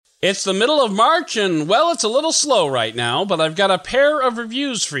It's the middle of March, and, well, it's a little slow right now, but I've got a pair of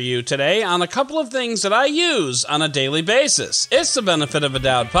reviews for you today on a couple of things that I use on a daily basis. It's the Benefit of a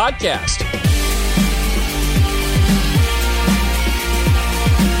Doubt podcast.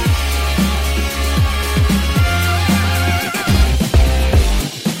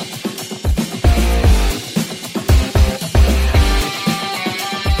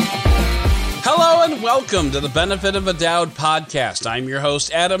 Welcome to the Benefit of a Doubt podcast. I'm your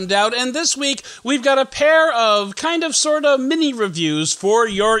host, Adam Dowd, and this week we've got a pair of sort of mini reviews for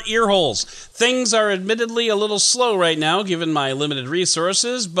your earholes. Things are admittedly a little slow right now, given my limited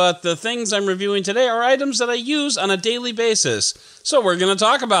resources, but the things I'm reviewing today are items that I use on a daily basis. So we're going to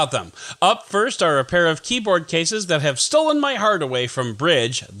talk about them. Up first are a pair of keyboard cases that have stolen my heart away from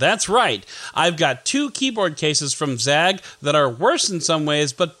Bridge. That's right. I've got two keyboard cases from Zag that are worse in some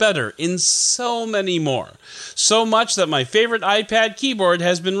ways, but better in so many more. So much that my favorite iPad keyboard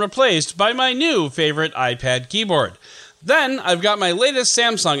has been replaced by my new favorite iPad keyboard. Then, I've got my latest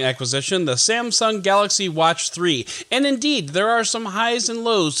Samsung acquisition, the Samsung Galaxy Watch 3. And indeed, there are some highs and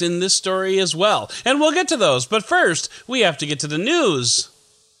lows in this story as well. And we'll get to those, but first, we have to get to the news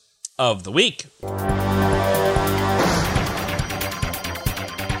of the week.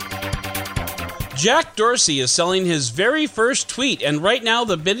 Jack Dorsey is selling his very first tweet, and right now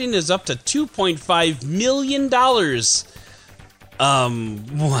the bidding is up to $2.5 million.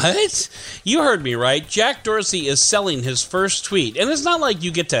 What? You heard me right. Jack Dorsey is selling his first tweet. And it's not like you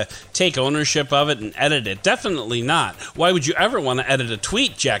get to take ownership of it and edit it. Definitely not. Why would you ever want to edit a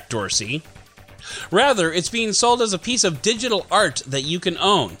tweet, Jack Dorsey? Rather, it's being sold as a piece of digital art that you can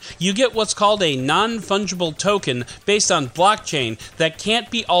own. You get what's called a non-fungible token based on blockchain that can't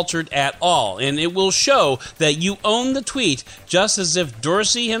be altered at all, and it will show that you own the tweet just as if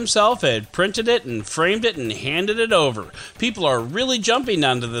Dorsey himself had printed it and framed it and handed it over. People are really jumping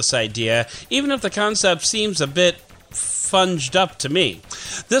onto this idea, even if the concept seems a bit funged up to me.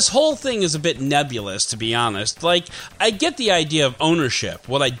 This whole thing is a bit nebulous, to be honest. I get the idea of ownership.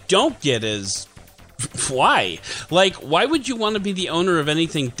 What I don't get is why? Why would you want to be the owner of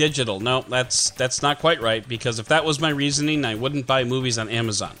anything digital? No, that's not quite right, because if that was my reasoning, I wouldn't buy movies on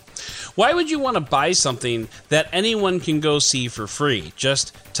Amazon. Why would you want to buy something that anyone can go see for free?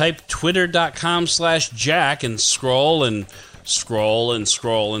 Just type twitter.com/Jack and scroll and scroll and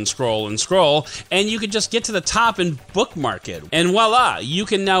scroll and scroll and scroll, and you could just get to the top and bookmark it. And voila, you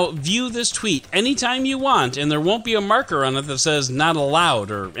can now view this tweet anytime you want, and there won't be a marker on it that says not allowed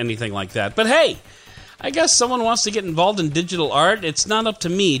or anything like that. But hey, I guess someone wants to get involved in digital art. It's not up to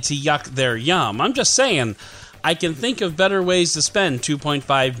me to yuck their yum. I'm just saying, I can think of better ways to spend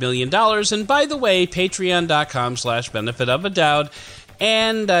 $2.5 million. And by the way, patreon.com/benefit of a doubt.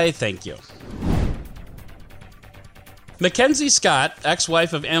 And I thank you. Mackenzie Scott,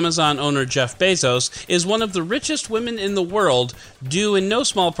 ex-wife of Amazon owner Jeff Bezos, is one of the richest women in the world, due in no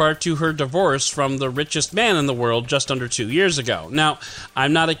small part to her divorce from the richest man in the world just under 2 years ago. Now,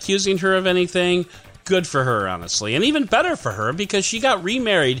 I'm not accusing her of anything. Good for her, honestly. And even better for her, because she got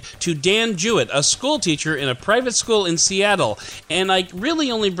remarried to Dan Jewett, a school teacher in a private school in Seattle. And I really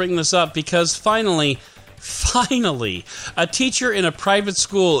only bring this up because finally, a teacher in a private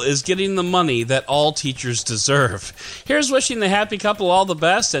school is getting the money that all teachers deserve. Here's wishing the happy couple all the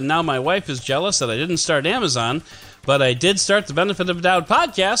best, and now my wife is jealous that I didn't start Amazon, but I did start the Benefit of a Doubt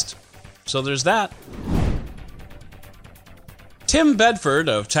podcast, so there's that. Tim Bedford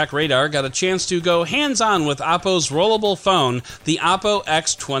of Tech Radar got a chance to go hands-on with Oppo's rollable phone, the Oppo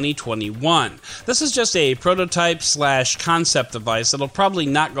X 2021. This is just a prototype/concept device that'll probably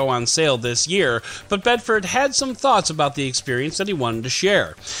not go on sale this year, but Bedford had some thoughts about the experience that he wanted to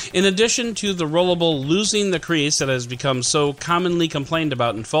share. In addition to the rollable losing the crease that has become so commonly complained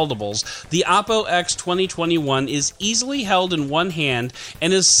about in foldables, the Oppo X 2021 is easily held in one hand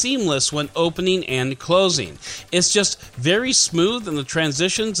and is seamless when opening and closing. It's just very smooth, and the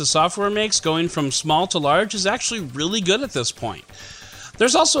transitions the software makes going from small to large is actually really good at this point.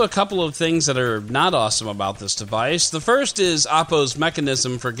 There's also a couple of things that are not awesome about this device. The first is Oppo's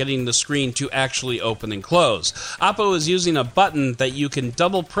mechanism for getting the screen to actually open and close. Oppo is using a button that you can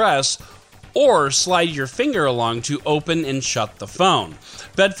double press or slide your finger along to open and shut the phone.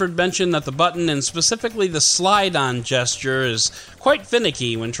 Bedford mentioned that the button, and specifically the slide-on gesture, is quite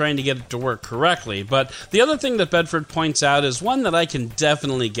finicky when trying to get it to work correctly, but the other thing that Bedford points out is one that I can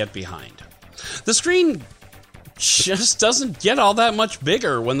definitely get behind. The screen just doesn't get all that much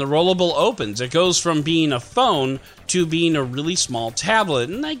bigger when the rollable opens. It goes from being a phone to being a really small tablet,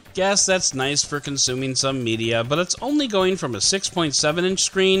 and I guess that's nice for consuming some media, but it's only going from a 6.7-inch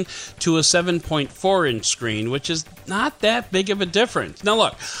screen to a 7.4-inch screen, which is not that big of a difference. Now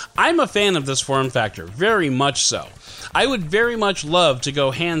look, I'm a fan of this form factor, very much so. I would very much love to go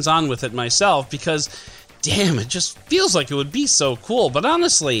hands-on with it myself because, damn, it just feels like it would be so cool, but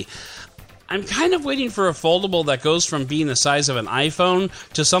honestly, I'm kind of waiting for a foldable that goes from being the size of an iPhone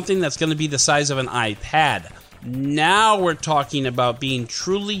to something that's going to be the size of an iPad. Now we're talking about being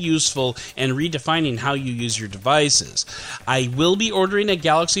truly useful and redefining how you use your devices. I will be ordering a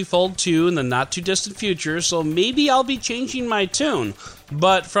Galaxy Fold 2 in the not-too-distant future, so maybe I'll be changing my tune.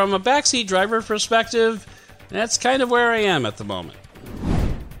 But from a backseat driver perspective, that's kind of where I am at the moment.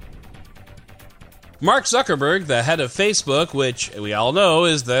 Mark Zuckerberg, the head of Facebook, which we all know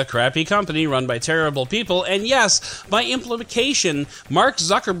is the crappy company run by terrible people, and yes, by implication, Mark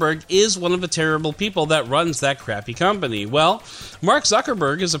Zuckerberg is one of the terrible people that runs that crappy company. Well, Mark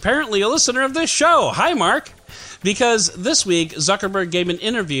Zuckerberg is apparently a listener of this show. Hi, Mark. Because this week, Zuckerberg gave an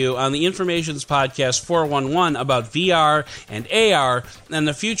interview on the Information's Podcast 411 about VR and AR and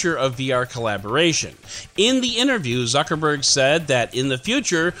the future of VR collaboration. In the interview, Zuckerberg said that in the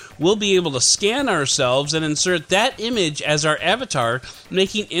future, we'll be able to scan ourselves and insert that image as our avatar,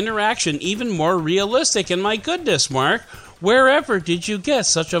 making interaction even more realistic. And my goodness, Mark, wherever did you get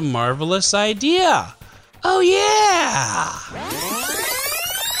such a marvelous idea? Oh, yeah!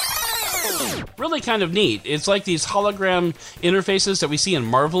 Really kind of neat. It's like these hologram interfaces that we see in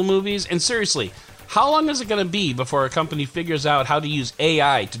Marvel movies. And seriously, how long is it going to be before a company figures out how to use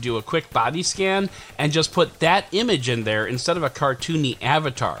AI to do a quick body scan and just put that image in there instead of a cartoony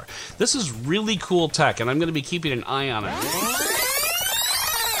avatar? This is really cool tech, and I'm going to be keeping an eye on it.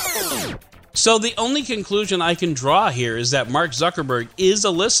 So the only conclusion I can draw here is that Mark Zuckerberg is a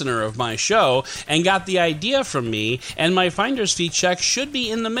listener of my show and got the idea from me, and my finder's fee check should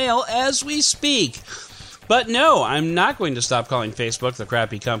be in the mail as we speak. But no, I'm not going to stop calling Facebook the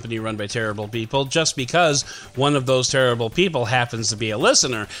crappy company run by terrible people just because one of those terrible people happens to be a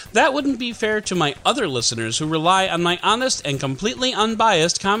listener. That wouldn't be fair to my other listeners who rely on my honest and completely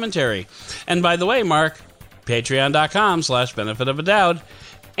unbiased commentary. And by the way, Mark, patreon.com/benefit of a doubt.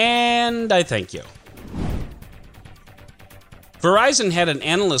 And I thank you. Verizon had an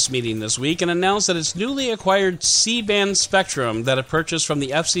analyst meeting this week and announced that its newly acquired C-band spectrum that it purchased from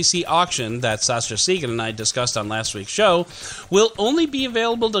the FCC auction that Sasha Segan and I discussed on last week's show will only be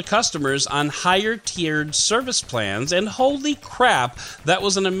available to customers on higher-tiered service plans, and holy crap, that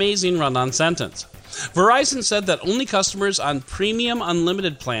was an amazing run-on sentence. Verizon said that only customers on premium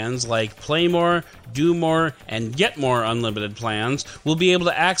unlimited plans like Play More, Do More, and Get More unlimited plans will be able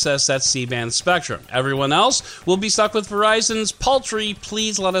to access that C-band spectrum. Everyone else will be stuck with Verizon's paltry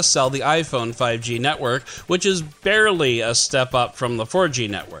 "please let us sell the iPhone 5G network," which is barely a step up from the 4G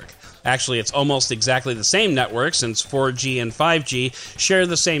network. Actually, it's almost exactly the same network since 4G and 5G share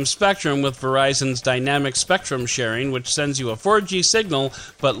the same spectrum with Verizon's dynamic spectrum sharing, which sends you a 4G signal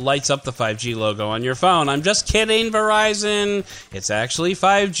but lights up the 5G logo on your phone. I'm just kidding, Verizon. It's actually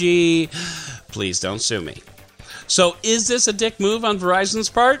 5G. Please don't sue me. So is this a dick move on Verizon's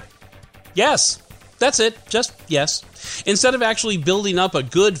part? Yes. That's it. Just yes. Instead of actually building up a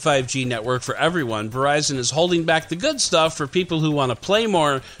good 5G network for everyone, Verizon is holding back the good stuff for people who want to play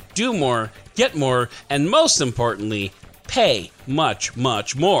more, do more, get more, and most importantly, pay much,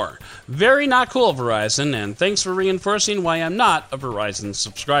 much more. Very not cool, Verizon, and thanks for reinforcing why I'm not a Verizon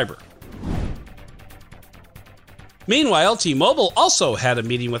subscriber. Meanwhile, T-Mobile also had a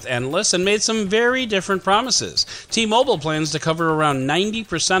meeting with analysts and made some very different promises. T-Mobile plans to cover around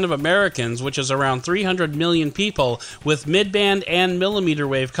 90% of Americans, which is around 300 million people, with mid-band and millimeter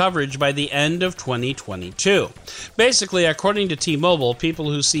wave coverage by the end of 2022. Basically, according to T-Mobile,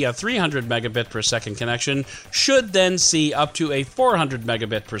 people who see a 300 megabit per second connection should then see up to a 400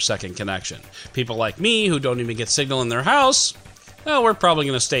 megabit per second connection. People like me, who don't even get signal in their house, well, we're probably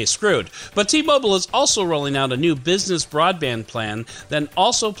going to stay screwed. But T-Mobile is also rolling out a new business broadband plan that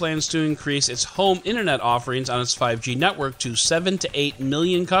also plans to increase its home internet offerings on its 5G network to 7 to 8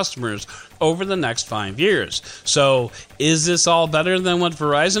 million customers over the next 5 years. So, is this all better than what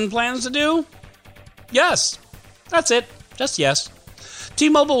Verizon plans to do? Yes. That's it. Just yes.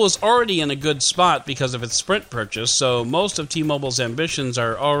 T-Mobile was already in a good spot because of its Sprint purchase, so most of T-Mobile's ambitions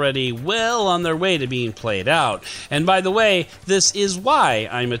are already well on their way to being played out. And by the way, this is why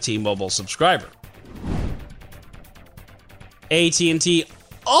I'm a T-Mobile subscriber. AT&T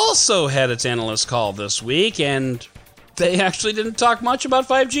also had its analyst call this week, and They actually didn't talk much about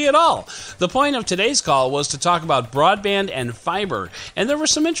 5G at all. The point of today's call was to talk about broadband and fiber, and there were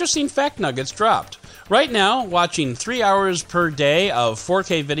some interesting fact nuggets dropped. Right now, watching 3 hours per day of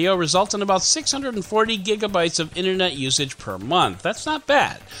 4K video results in about 640 gigabytes of internet usage per month. That's not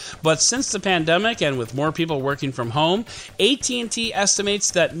bad. But since the pandemic and with more people working from home, AT&T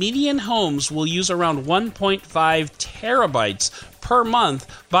estimates that median homes will use around 1.5 terabytes per month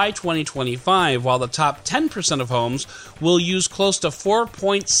by 2025, while the top 10% of homes will use close to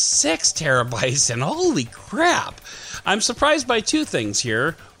 4.6 terabytes, and holy crap! I'm surprised by two things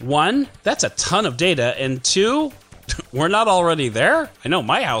here. One, that's a ton of data, and two, we're not already there? I know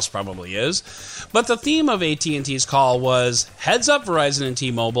my house probably is. But the theme of AT&T's call was, heads up Verizon and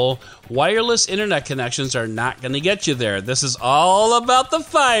T-Mobile, wireless internet connections are not going to get you there. This is all about the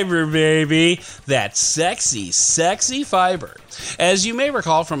fiber, baby. That sexy, sexy fiber. As you may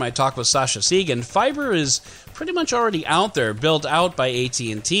recall from my talk with Sasha Segan, fiber is pretty much already out there, built out by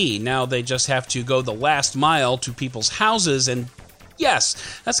AT&T. Now they just have to go the last mile to people's houses, and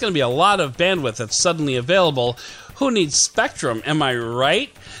yes, that's going to be a lot of bandwidth that's suddenly available. Who needs Spectrum, am I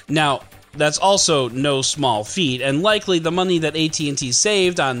right? Now, that's also no small feat, and likely the money that AT&T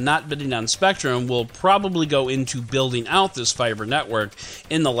saved on not bidding on Spectrum will probably go into building out this fiber network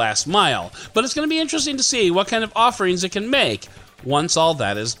in the last mile. But it's going to be interesting to see what kind of offerings it can make once all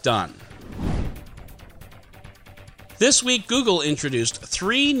that is done. This week, Google introduced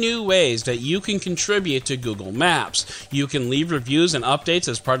 3 new ways that you can contribute to Google Maps. You can leave reviews and updates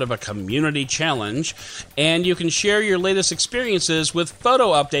as part of a community challenge, and you can share your latest experiences with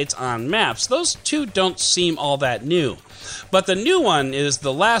photo updates on Maps. Those two don't seem all that new. But the new one is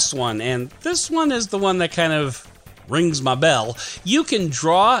the last one, and this one is the one that kind of rings my bell. You can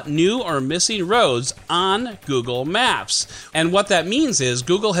draw new or missing roads on Google Maps. And what that means is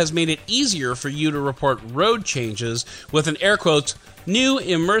Google has made it easier for you to report road changes with an air quotes new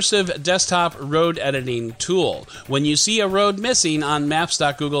immersive desktop road editing tool. When you see a road missing on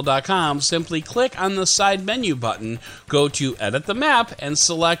maps.google.com, simply click on the side menu button, go to edit the map, and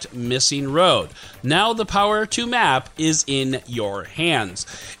select missing road. Now the power to map is in your hands.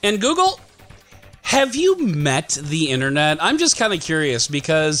 And Google, have you met the internet? I'm just kind of curious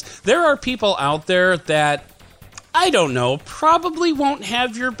because there are people out there that, I don't know, probably won't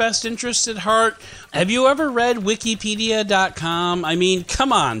have your best interest at heart. Have you ever read Wikipedia.com? I mean,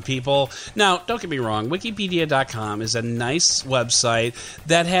 come on, people. Now, don't get me wrong, Wikipedia.com is a nice website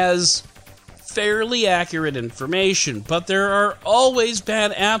that has fairly accurate information, but there are always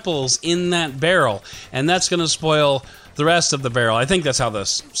bad apples in that barrel, and that's going to spoil the rest of the barrel. I think that's how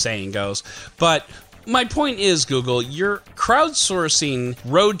this saying goes. But my point is, Google, you're crowdsourcing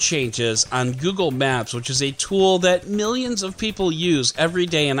road changes on Google Maps, which is a tool that millions of people use every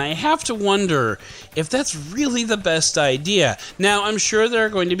day, and I have to wonder if that's really the best idea. Now, I'm sure there are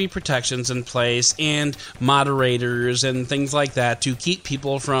going to be protections in place and moderators and things like that to keep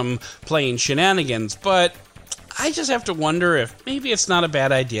people from playing shenanigans, but I just have to wonder if maybe it's not a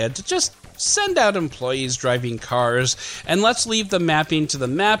bad idea to just send out employees driving cars, and let's leave the mapping to the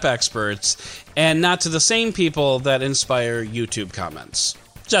map experts and not to the same people that inspire YouTube comments.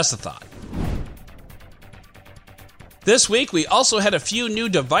 Just a thought. This week, we also had a few new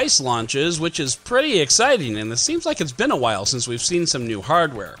device launches, which is pretty exciting, and it seems like it's been a while since we've seen some new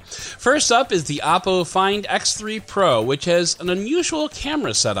hardware. First up is the Oppo Find X3 Pro, which has an unusual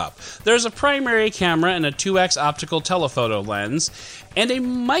camera setup. There's a primary camera and a 2x optical telephoto lens, and a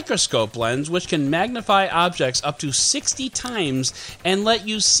microscope lens which can magnify objects up to 60 times and let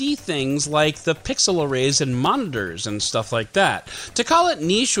you see things like the pixel arrays in monitors and stuff like that. To call it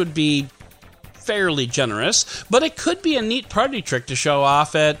niche would be fairly generous, but it could be a neat party trick to show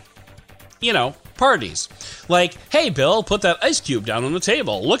off at, parties. Like, hey Bill, put that ice cube down on the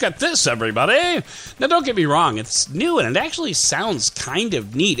table. Look at this, everybody. Now don't get me wrong, it's new and it actually sounds kind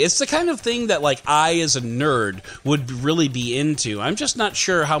of neat. It's the kind of thing that I as a nerd would really be into. I'm just not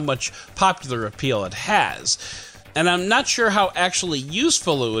sure how much popular appeal it has. And I'm not sure how actually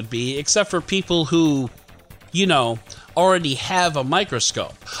useful it would be, except for people who, already have a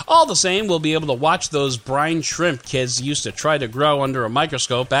microscope. All the same, we'll be able to watch those brine shrimp kids used to try to grow under a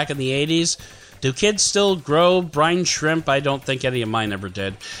microscope back in the 80s. Do kids still grow brine shrimp? I don't think any of mine ever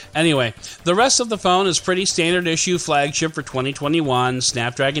did. Anyway, the rest of the phone is pretty standard issue flagship for 2021,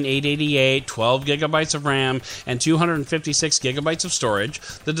 Snapdragon 888, 12 gigabytes of RAM, and 256 gigabytes of storage.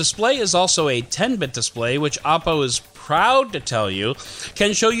 The display is also a 10-bit display, which Oppo is proud to tell you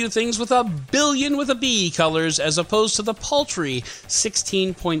can show you things with a billion with a B colors as opposed to the paltry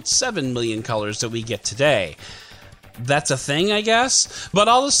 16.7 million colors that we get today. that's a thing, I guess. But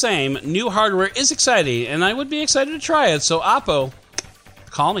all the same, new hardware is exciting, and I would be excited to try it, so Oppo,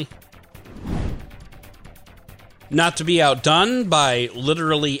 call me. Not to be outdone by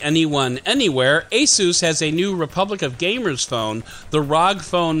literally anyone anywhere, Asus has a new Republic of Gamers phone. The ROG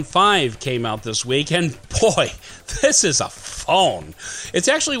Phone 5 came out this week, and boy, this is a phone. It's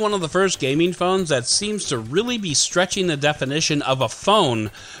actually one of the first gaming phones that seems to really be stretching the definition of a phone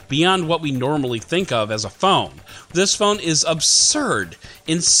beyond what we normally think of as a phone. This phone is absurd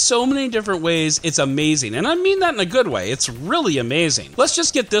in so many different ways. It's amazing, and I mean that in a good way. It's really amazing. Let's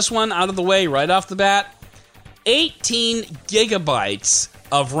just get this one out of the way right off the bat. 18 gigabytes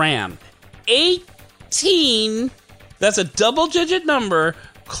of RAM. 18! That's a double-digit number,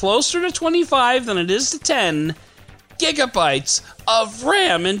 closer to 25 than it is to 10 gigabytes of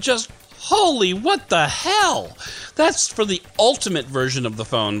RAM, and just, holy, what the hell? That's for the ultimate version of the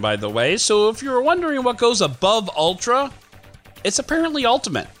phone, by the way, so if you're wondering what goes above Ultra, it's apparently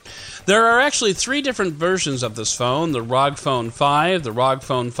Ultimate. There are actually 3 different versions of this phone: the ROG Phone 5, the ROG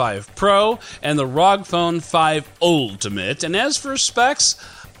Phone 5 Pro, and the ROG Phone 5 Ultimate. And as for specs,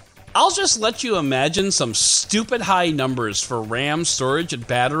 I'll just let you imagine some stupid high numbers for RAM, storage, and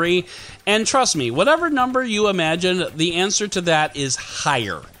battery. And trust me, whatever number you imagine, the answer to that is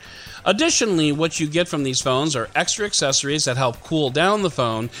higher. Additionally, what you get from these phones are extra accessories that help cool down the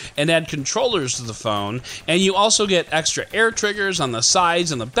phone and add controllers to the phone, and you also get extra air triggers on the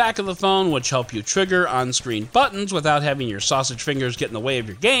sides and the back of the phone, which help you trigger on-screen buttons without having your sausage fingers get in the way of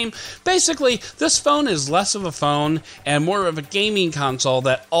your game. Basically, this phone is less of a phone and more of a gaming console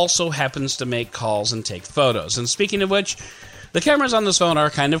that also happens to make calls and take photos. And speaking of which, the cameras on this phone are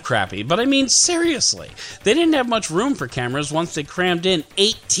kind of crappy, but I mean, seriously, they didn't have much room for cameras once they crammed in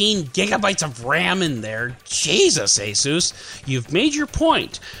 18 gigabytes of RAM in there. Jesus, Asus, you've made your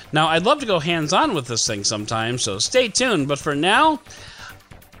point. Now, I'd love to go hands-on with this thing sometime, so stay tuned, but for now,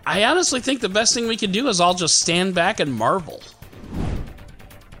 I honestly think the best thing we can do is all just stand back and marvel.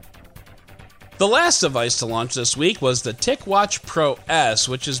 The last device to launch this week was the TicWatch Pro S,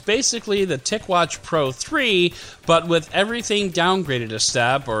 which is basically the TicWatch Pro 3, but with everything downgraded a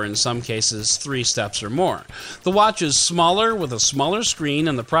step, or in some cases 3 steps or more. The watch is smaller with a smaller screen,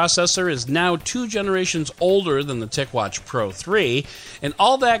 and the processor is now 2 generations older than the TicWatch Pro 3, and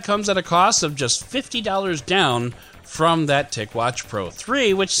all that comes at a cost of just $50 down from that TicWatch Pro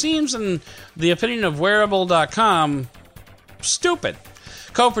 3, which seems, in the opinion of Wearable.com, stupid.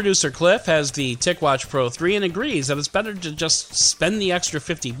 Co-producer Cliff has the TicWatch Pro 3 and agrees that it's better to just spend the extra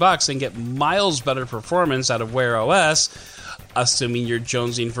 $50 and get miles better performance out of Wear OS, assuming you're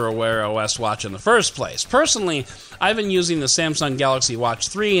jonesing for a Wear OS watch in the first place. Personally, I've been using the Samsung Galaxy Watch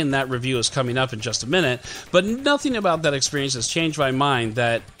 3, and that review is coming up in just a minute, but nothing about that experience has changed my mind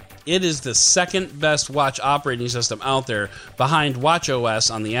that it is the second best watch operating system out there behind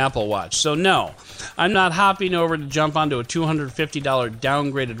watchOS on the Apple Watch. So no, I'm not hopping over to jump onto a $250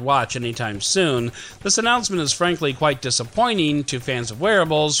 downgraded watch anytime soon. This announcement is frankly quite disappointing to fans of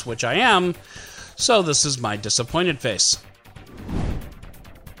wearables, which I am, so this is my disappointed face.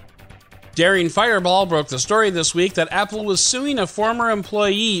 Daring Fireball broke the story this week that Apple was suing a former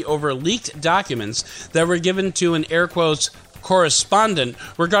employee over leaked documents that were given to an air quotes correspondent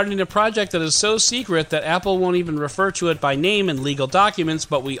regarding a project that is so secret that Apple won't even refer to it by name in legal documents,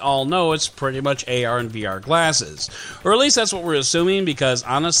 but we all know it's pretty much AR and VR glasses. Or at least that's what we're assuming, because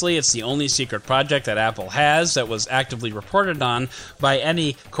honestly, it's the only secret project that Apple has that was actively reported on by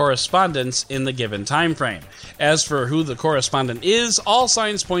any correspondents in the given time frame. As for who the correspondent is, all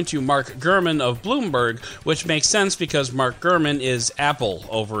signs point to Mark Gurman of Bloomberg, which makes sense because Mark Gurman is Apple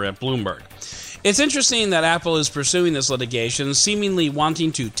over at Bloomberg. It's interesting that Apple is pursuing this litigation, seemingly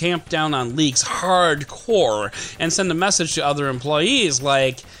wanting to tamp down on leaks hardcore and send a message to other employees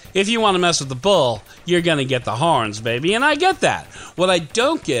like, if you want to mess with the bull, you're going to get the horns, baby. And I get that. What I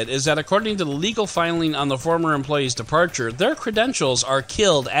don't get is that according to the legal filing on the former employee's departure, their credentials are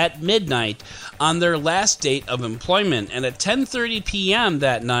killed at midnight on their last date of employment. And at 10:30 p.m.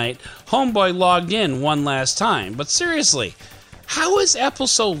 that night, Homeboy logged in one last time. But seriously, how is Apple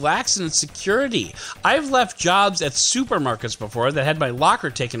so lax in its security? I've left jobs at supermarkets before that had my locker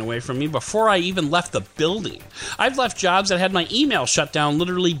taken away from me before I even left the building. I've left jobs that had my email shut down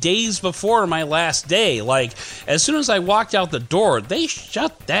literally days before my last day. Like, as soon as I walked out the door, they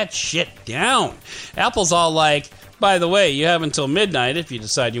shut that shit down. Apple's all like, by the way, you have until midnight if you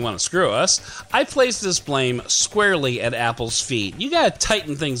decide you want to screw us. I place this blame squarely at Apple's feet. You gotta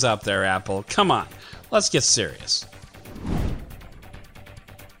tighten things up there, Apple. Come on, let's get serious.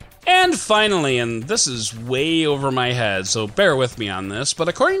 And finally, and this is way over my head, so bear with me on this, but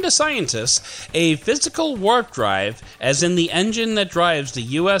according to scientists, a physical warp drive, as in the engine that drives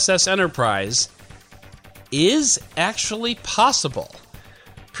the USS Enterprise, is actually possible.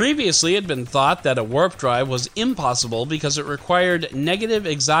 Previously, it had been thought that a warp drive was impossible because it required negative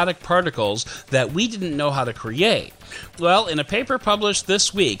exotic particles that we didn't know how to create. Well, in a paper published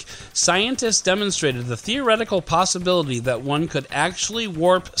this week, scientists demonstrated the theoretical possibility that one could actually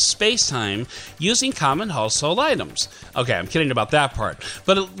warp space-time using common household items. Okay, I'm kidding about that part.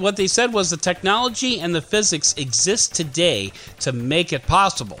 But what they said was the technology and the physics exist today to make it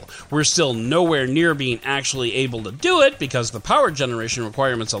possible. We're still nowhere near being actually able to do it because the power generation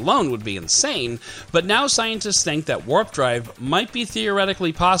requirements alone would be insane, but now scientists think that warp drive might be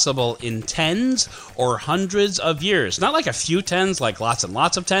theoretically possible in tens or hundreds of years. Not like a few tens, like lots and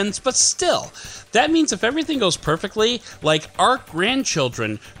lots of tens, but still. That means if everything goes perfectly, like our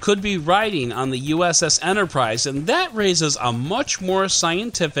grandchildren could be riding on the USS Enterprise, and that raises a much more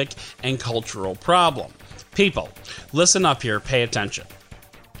scientific and cultural problem. People, listen up here, pay attention.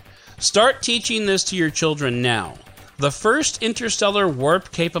 Start teaching this to your children now. The first interstellar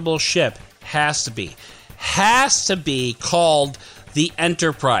warp-capable ship has to be called the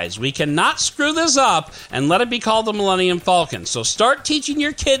Enterprise. We cannot screw this up and let it be called the Millennium Falcon. So start teaching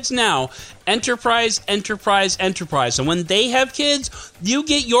your kids now, Enterprise, Enterprise, Enterprise. And when they have kids, you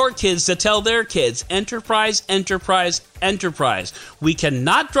get your kids to tell their kids, Enterprise, Enterprise, Enterprise. We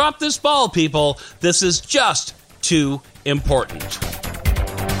cannot drop this ball, people. This is just too important.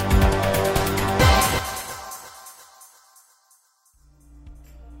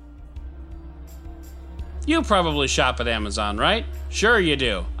 You probably shop at Amazon, right? Sure you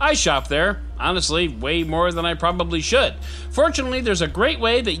do. I shop there. Honestly, way more than I probably should. Fortunately, there's a great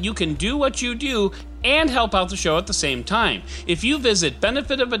way that you can do what you do and help out the show at the same time. If you visit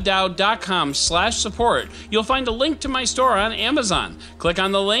benefitofadow.com/support, you'll find a link to my store on Amazon. Click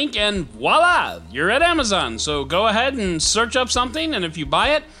on the link and voila, you're at Amazon. So go ahead and search up something, and if you buy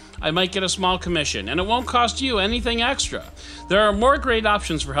it, I might get a small commission, and it won't cost you anything extra. There are more great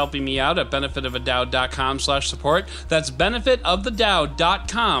options for helping me out at benefitofadow.com/support. That's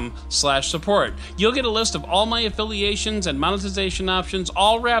benefitofadow.com/support. You'll get a list of all my affiliations and monetization options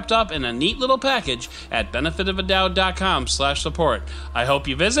all wrapped up in a neat little package at benefitofadow.com/support. I hope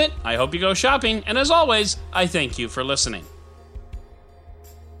you visit, I hope you go shopping, and as always, I thank you for listening.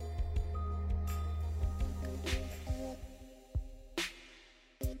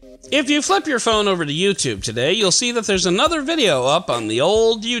 If you flip your phone over to YouTube today, you'll see that there's another video up on the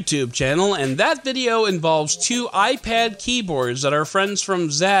old YouTube channel, and that video involves two iPad keyboards that our friends from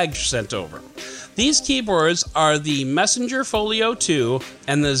Zag sent over. These keyboards are the Messenger Folio 2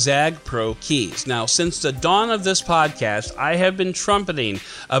 and the Zag Pro keys. Now, since the dawn of this podcast, I have been trumpeting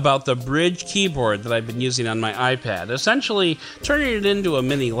about the Bridge keyboard that I've been using on my iPad, essentially turning it into a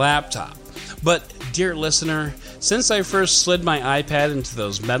mini laptop. But, dear listener, since I first slid my iPad into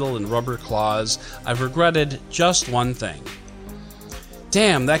those metal and rubber claws, I've regretted just one thing.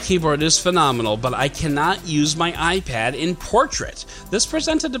 Damn, that keyboard is phenomenal, but I cannot use my iPad in portrait. This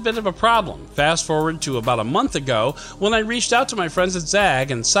presented a bit of a problem. Fast forward to about a month ago when I reached out to my friends at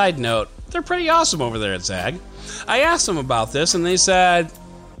Zag, and side note, they're pretty awesome over there at Zag. I asked them about this, and they said,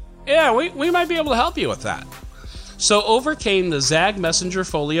 yeah, we might be able to help you with that. So over came the Zag Messenger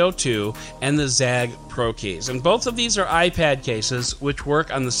Folio 2 and the Zag Pro keys, and both of these are iPad cases which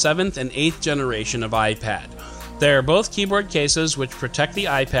work on the 7th and 8th generation of iPad. They are both keyboard cases which protect the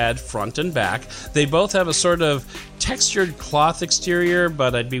iPad front and back. They both have a sort of textured cloth exterior,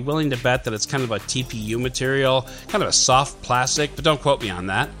 but I'd be willing to bet that it's kind of a TPU material, kind of a soft plastic, but don't quote me on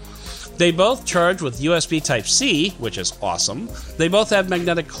that. They both charge with USB Type-C, which is awesome. They both have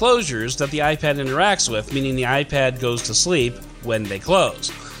magnetic closures that the iPad interacts with, meaning the iPad goes to sleep when they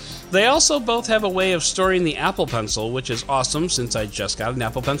close. They also both have a way of storing the Apple Pencil, which is awesome since I just got an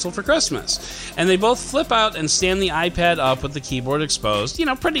Apple Pencil for Christmas. And they both flip out and stand the iPad up with the keyboard exposed,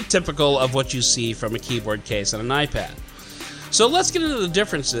 pretty typical of what you see from a keyboard case on an iPad. So let's get into the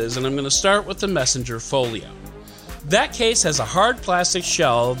differences, and I'm going to start with the Messenger Folio. That case has a hard plastic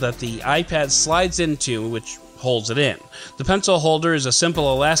shell that the iPad slides into, which holds it in. The pencil holder is a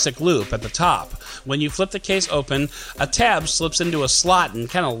simple elastic loop at the top. When you flip the case open, a tab slips into a slot and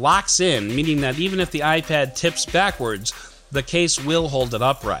kind of locks in, meaning that even if the iPad tips backwards, the case will hold it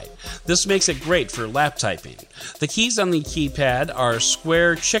upright. This makes it great for lap typing. The keys on the keypad are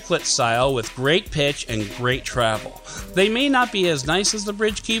square chiclet style with great pitch and great travel. They may not be as nice as the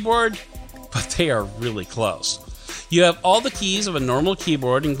Bridge keyboard, but they are really close. You have all the keys of a normal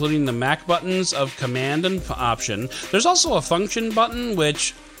keyboard, including the Mac buttons of Command and Option. There's also a Function button,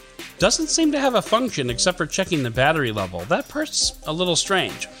 which doesn't seem to have a function except for checking the battery level. That part's a little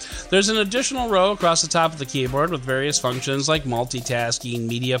strange. There's an additional row across the top of the keyboard with various functions like multitasking,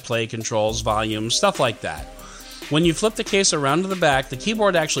 media play controls, volume, stuff like that. When you flip the case around to the back, the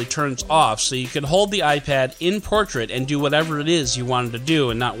keyboard actually turns off so you can hold the iPad in portrait and do whatever it is you wanted to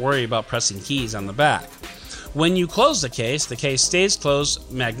do and not worry about pressing keys on the back. When you close the case stays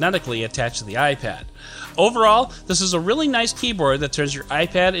closed magnetically attached to the iPad. Overall, this is a really nice keyboard that turns your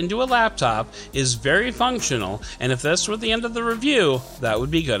iPad into a laptop, is very functional, and if this were the end of the review, that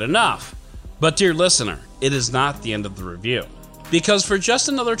would be good enough. But dear listener, it is not the end of the review. Because for just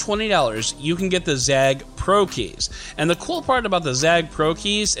another $20, you can get the ZAGG Pro Keys. And the cool part about the ZAGG Pro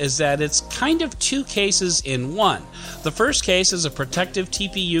Keys is that it's kind of two cases in one. The first case is a protective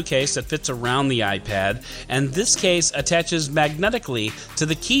TPU case that fits around the iPad, and this case attaches magnetically to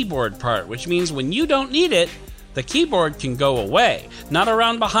the keyboard part, which means when you don't need it, the keyboard can go away. Not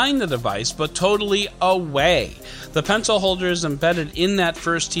around behind the device, but totally away. The pencil holder is embedded in that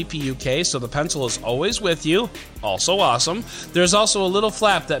first TPU case, so the pencil is always with you. Also awesome. There's also a little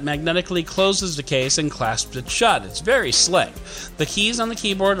flap that magnetically closes the case and clasps it shut. It's very slick. The keys on the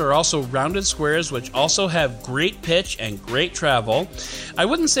keyboard are also rounded squares, which also have great pitch and great travel. I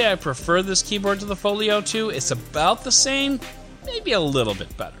wouldn't say I prefer this keyboard to the Folio 2. It's about the same, maybe a little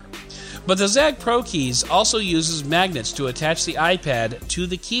bit better. But the ZAGG Pro Keys also uses magnets to attach the iPad to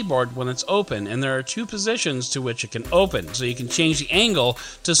the keyboard when it's open, and there are two positions to which it can open, so you can change the angle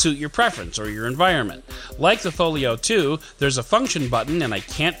to suit your preference or your environment. Like the Folio 2, there's a function button, and I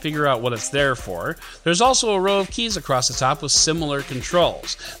can't figure out what it's there for. There's also a row of keys across the top with similar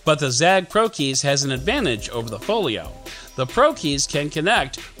controls, but the ZAGG Pro Keys has an advantage over the Folio. The Pro Keys can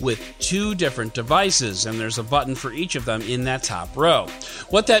connect with two different devices, and there's a button for each of them in that top row.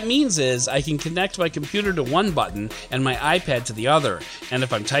 What that means is I can connect my computer to one button and my iPad to the other, and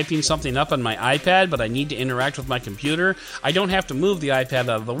if I'm typing something up on my iPad but I need to interact with my computer, I don't have to move the iPad out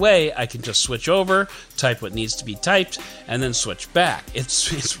of the way. I can just switch over, type what needs to be typed, and then switch back.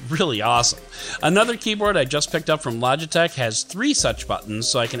 It's really awesome. Another keyboard I just picked up from Logitech has 3 such buttons,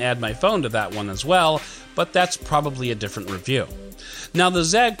 so I can add my phone to that one as well, but that's probably a different review. Now, the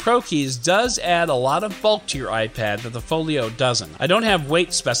ZAGG Pro Keys does add a lot of bulk to your iPad that the Folio doesn't. I don't have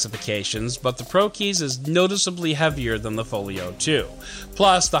weight specifications, but the Pro Keys is noticeably heavier than the Folio 2.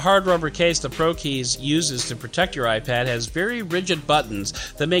 Plus, the hard rubber case the Pro Keys uses to protect your iPad has very rigid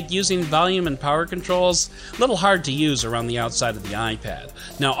buttons that make using volume and power controls a little hard to use around the outside of the iPad.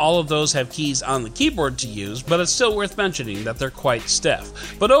 Now, all of those have keys on the keyboard to use, but it's still worth mentioning that they're quite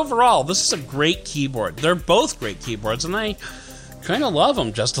stiff. But overall, this is a great keyboard. They're both great keyboards, and I kind of love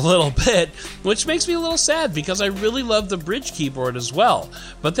them just a little bit, which makes me a little sad because I really love the Brydge keyboard as well.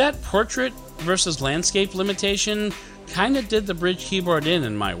 But that portrait versus landscape limitation kind of did the Brydge keyboard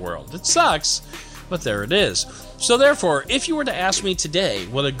in my world. It sucks, but there it is. So therefore, if you were to ask me today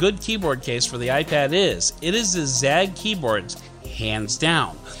what a good keyboard case for the iPad is, it is the ZAGG keyboards, hands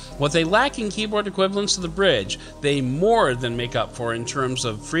down. What they lack in keyboard equivalents to the Brydge, they more than make up for in terms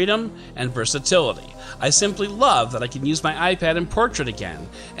of freedom and versatility. I simply love that I can use my iPad in portrait again,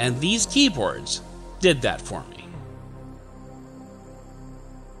 and these keyboards did that for me.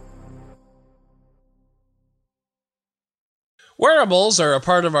 Wearables are a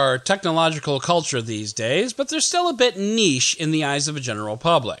part of our technological culture these days, but they're still a bit niche in the eyes of a general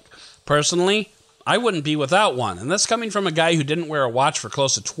public. Personally, I wouldn't be without one, and that's coming from a guy who didn't wear a watch for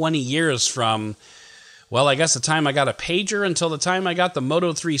close to 20 years from, well, I guess the time I got a pager until the time I got the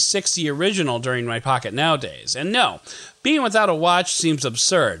Moto 360 original during my Pocket Now days. And no, being without a watch seems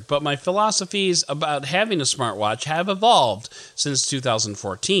absurd, but my philosophies about having a smartwatch have evolved since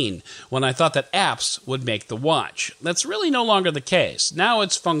 2014, when I thought that apps would make the watch. That's really no longer the case. Now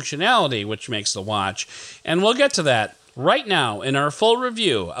it's functionality which makes the watch, and we'll get to that right now in our full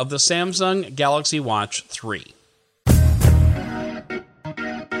review of the Samsung Galaxy Watch 3.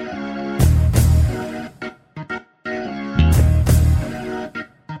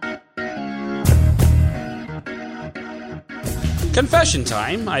 Confession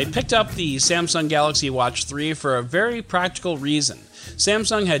time. I picked up the Samsung Galaxy Watch 3 for a very practical reason.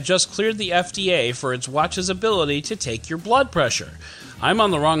 Samsung had just cleared the FDA for its watch's ability to take your blood pressure. I'm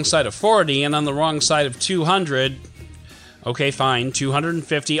on the wrong side of 40 and on the wrong side of 200. Okay, fine,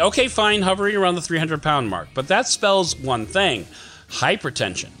 250. Okay, fine, hovering around the 300-pound mark. But that spells one thing: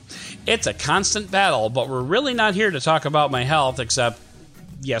 hypertension. It's a constant battle, but we're really not here to talk about my health, except,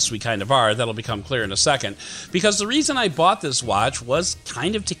 yes, we kind of are. That'll become clear in a second. Because the reason I bought this watch was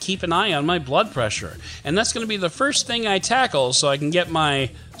kind of to keep an eye on my blood pressure. And that's going to be the first thing I tackle so I can get my,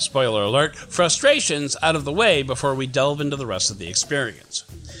 spoiler alert, frustrations out of the way before we delve into the rest of the experience.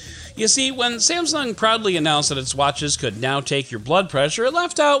 You see, when Samsung proudly announced that its watches could now take your blood pressure, it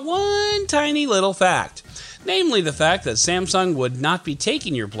left out one tiny little fact. Namely, the fact that Samsung would not be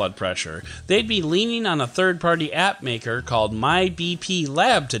taking your blood pressure. They'd be leaning on a third-party app maker called MyBP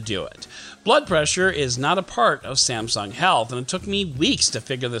Lab to do it. Blood pressure is not a part of Samsung Health, and it took me weeks to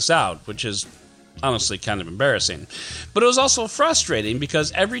figure this out, which is honestly kind of embarrassing. But it was also frustrating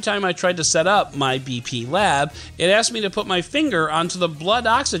because every time I tried to set up MyBP Lab, it asked me to put my finger onto the blood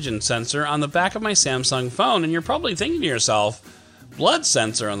oxygen sensor on the back of my Samsung phone, and you're probably thinking to yourself, blood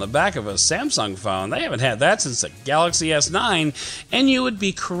sensor on the back of a Samsung phone? They haven't had that since the Galaxy S9, and you would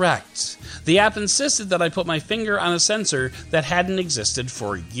be correct. The app insisted that I put my finger on a sensor that hadn't existed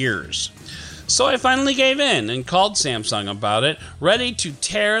for years. So I finally gave in and called Samsung about it, ready to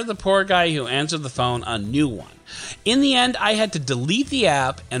tear the poor guy who answered the phone a new one. In the end, I had to delete the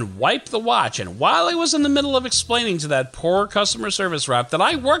app and wipe the watch, and while I was in the middle of explaining to that poor customer service rep that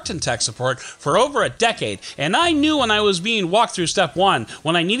I worked in tech support for over a decade, and I knew when I was being walked through step 1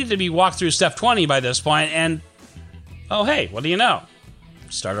 when I needed to be walked through step 20 by this point, and oh hey, what do you know?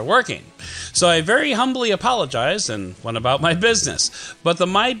 Started working. So I very humbly apologized and went about my business. But the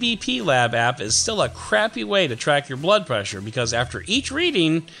MyBP Lab app is still a crappy way to track your blood pressure because after each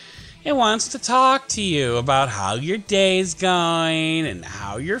reading, it wants to talk to you about how your day's going and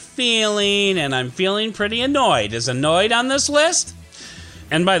how you're feeling, and I'm feeling pretty annoyed. Is annoyed on this list?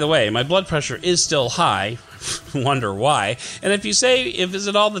 And by the way, my blood pressure is still high. Wonder why. And if you say, is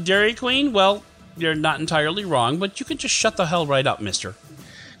it all the Dairy Queen? Well, you're not entirely wrong, but you can just shut the hell right up, mister.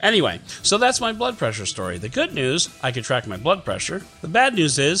 Anyway, so that's my blood pressure story. The good news, I can track my blood pressure. The bad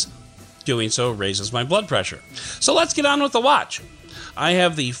news is, doing so raises my blood pressure. So let's get on with the watch. I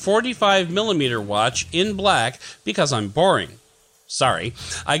have the 45mm watch in black because I'm boring. Sorry.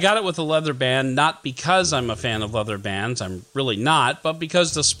 I got it with a leather band, not because I'm a fan of leather bands, I'm really not, but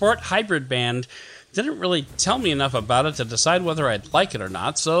because the Sport Hybrid band didn't really tell me enough about it to decide whether I'd like it or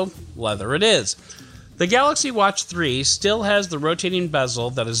not, so leather it is. The Galaxy Watch 3 still has the rotating bezel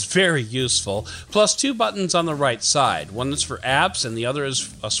that is very useful, plus 2 buttons on the right side. One is for apps and the other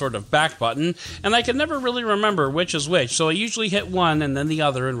is a sort of back button, and I can never really remember which is which, so I usually hit one and then the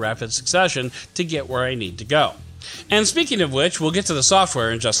other in rapid succession to get where I need to go. And speaking of which, we'll get to the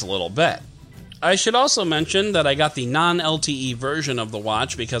software in just a little bit. I should also mention that I got the non-LTE version of the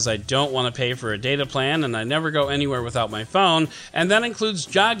watch because I don't want to pay for a data plan and I never go anywhere without my phone, and that includes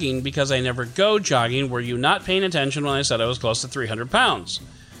jogging because I never go jogging. Were you not paying attention when I said I was close to 300 pounds?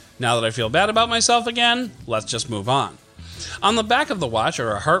 Now that I feel bad about myself again, let's just move on. On the back of the watch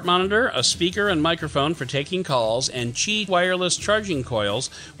are a heart monitor, a speaker and microphone for taking calls, and Qi wireless charging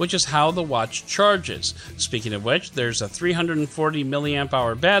coils, which is how the watch charges. Speaking of which, there's a 340 milliamp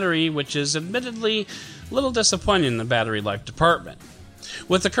hour battery, which is admittedly a little disappointing in the battery life department.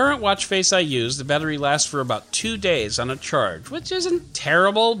 With the current watch face I use, the battery lasts for about 2 days on a charge, which isn't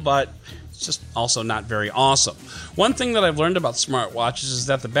terrible, but it's just also not very awesome. One thing that I've learned about smartwatches is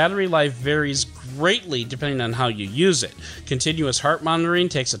that the battery life varies greatly depending on how you use it. Continuous heart monitoring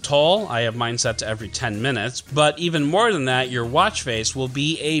takes a toll. I have mine set to every 10 minutes, but even more than that, your watch face will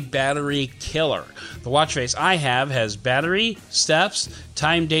be a battery killer. The watch face I have has battery, steps,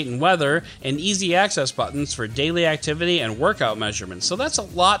 time, date, and weather, and easy access buttons for daily activity and workout measurements. So that's a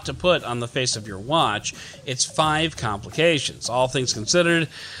lot to put on the face of your watch. It's 5 complications. All things considered,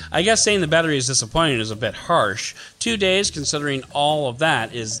 I guess saying the battery is disappointing is a bit harsh. 2 days, considering all of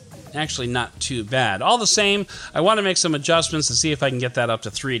that, is actually not too bad. All the same, I want to make some adjustments to see if I can get that up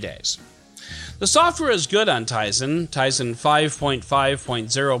to 3 days. The software is good on Tizen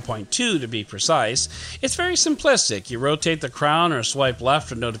 5.5.0.2 to be precise. It's very simplistic. You rotate the crown or swipe left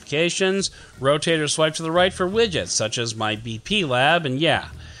for notifications, rotate or swipe to the right for widgets, such as MyBP Lab, and yeah,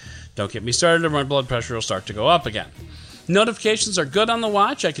 don't get me started or my blood pressure will start to go up again. Notifications are good on the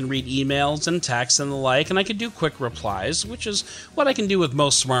watch. I can read emails and texts and the like, and I can do quick replies, which is what I can do with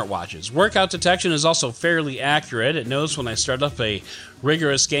most smartwatches. Workout detection is also fairly accurate. It knows when I start up a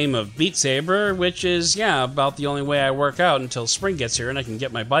rigorous game of Beat Saber, which is, about the only way I work out until spring gets here and I can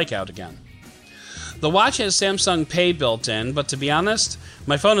get my bike out again. The watch has Samsung Pay built in, but to be honest,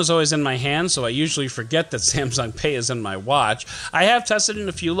 my phone is always in my hand, so I usually forget that Samsung Pay is in my watch. I have tested in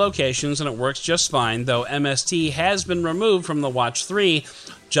a few locations, and it works just fine, though MST has been removed from the Watch 3,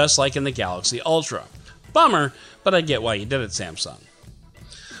 just like in the Galaxy Ultra. Bummer, but I get why you did it, Samsung.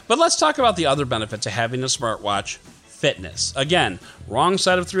 But let's talk about the other benefit to having a smartwatch: fitness. Again, wrong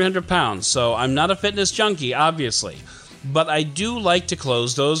side of 300 pounds, so I'm not a fitness junkie, obviously. But I do like to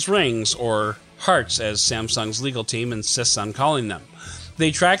close those rings, or hearts, as Samsung's legal team insists on calling them. They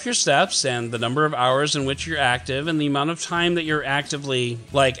track your steps and the number of hours in which you're active and the amount of time that you're actively,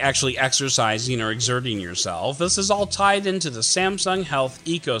 actually exercising or exerting yourself. This is all tied into the Samsung Health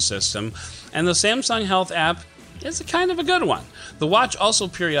ecosystem, and the Samsung Health app is a kind of a good one. The watch also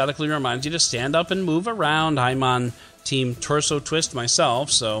periodically reminds you to stand up and move around. I'm on Team Torso Twist myself,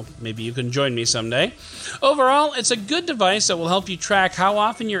 so maybe you can join me someday. Overall, it's a good device that will help you track how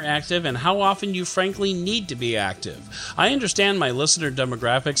often you're active and how often you frankly need to be active. I understand my listener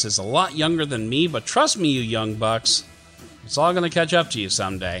demographics is a lot younger than me, but trust me, you young bucks, it's all going to catch up to you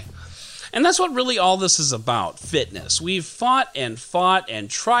someday. And that's what really all this is about, fitness. We've fought and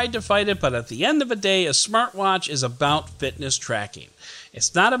tried to fight it, but at the end of the day, a smartwatch is about fitness tracking.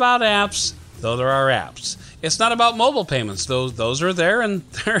 It's not about apps, though there are apps. It's not about mobile payments, though those are there and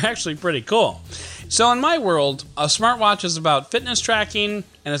they're actually pretty cool. So in my world, a smartwatch is about fitness tracking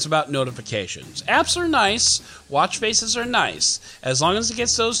and it's about notifications. Apps are nice, watch faces are nice. As long as it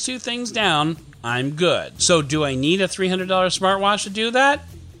gets those two things down, I'm good. So do I need a $300 smartwatch to do that?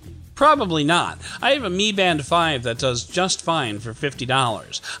 Probably not. I have a Mi Band 5 that does just fine for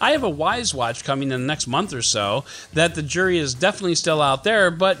 $50. I have a Wise Watch coming in the next month or so that the jury is definitely still out there,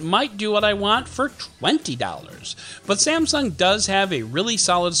 but might do what I want for $20. But Samsung does have a really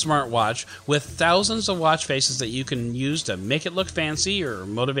solid smartwatch with thousands of watch faces that you can use to make it look fancy or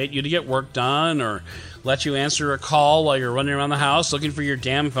motivate you to get work done or let you answer a call while you're running around the house looking for your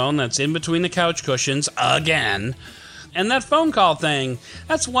damn phone that's in between the couch cushions again. And that phone call thing,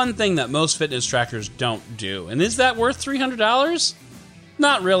 that's one thing that most fitness trackers don't do. And is that worth $300?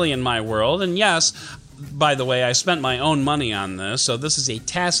 Not really in my world. And yes, by the way, I spent my own money on this, so this is a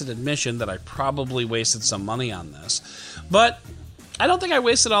tacit admission that I probably wasted some money on this. But I don't think I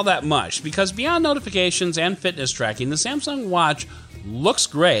wasted all that much, because beyond notifications and fitness tracking, the Samsung Watch looks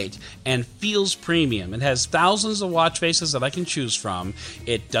great and feels premium. It has thousands of watch faces that I can choose from.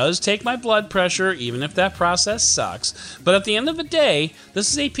 It does take my blood pressure, even if that process sucks. But at the end of the day,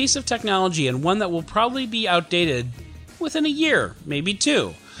 this is a piece of technology and one that will probably be outdated within a year, maybe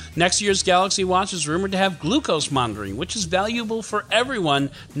two. Next year's Galaxy Watch is rumored to have glucose monitoring, which is valuable for everyone,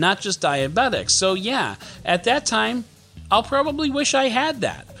 not just diabetics. So yeah, at that time, I'll probably wish I had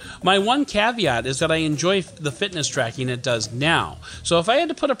that. My one caveat is that I enjoy the fitness tracking it does now. So if I had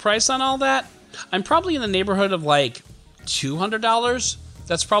to put a price on all that, I'm probably in the neighborhood of like $200.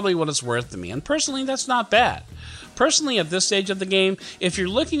 That's probably what it's worth to me. And personally, that's not bad. Personally, at this stage of the game, if you're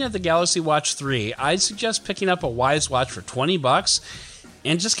looking at the Galaxy Watch 3, I'd suggest picking up a Wise Watch for $20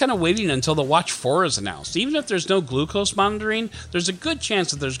 and just kind of waiting until the Watch 4 is announced. Even if there's no glucose monitoring, there's a good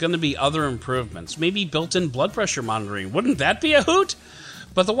chance that there's going to be other improvements. Maybe built-in blood pressure monitoring. Wouldn't that be a hoot?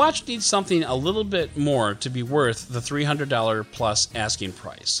 But the watch needs something a little bit more to be worth the $300 plus asking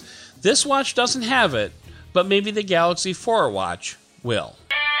price. This watch doesn't have it, but maybe the Galaxy 4 watch will.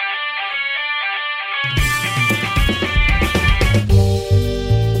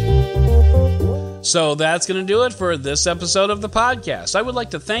 So that's going to do it for this episode of the podcast. I would like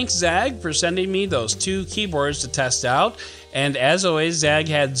to thank Zag for sending me those 2 keyboards to test out. And as always, Zag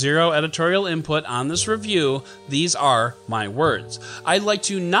had 0 editorial input on this review. These are my words. I'd like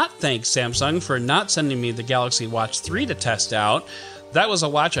to not thank Samsung for not sending me the Galaxy Watch 3 to test out. That was a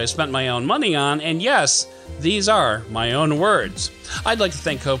watch I spent my own money on, and yes, these are my own words. I'd like to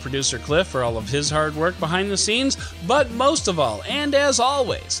thank co-producer Cliff for all of his hard work behind the scenes, but most of all, and as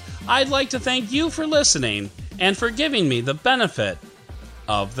always, I'd like to thank you for listening and for giving me the benefit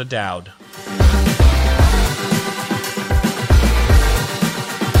of the doubt.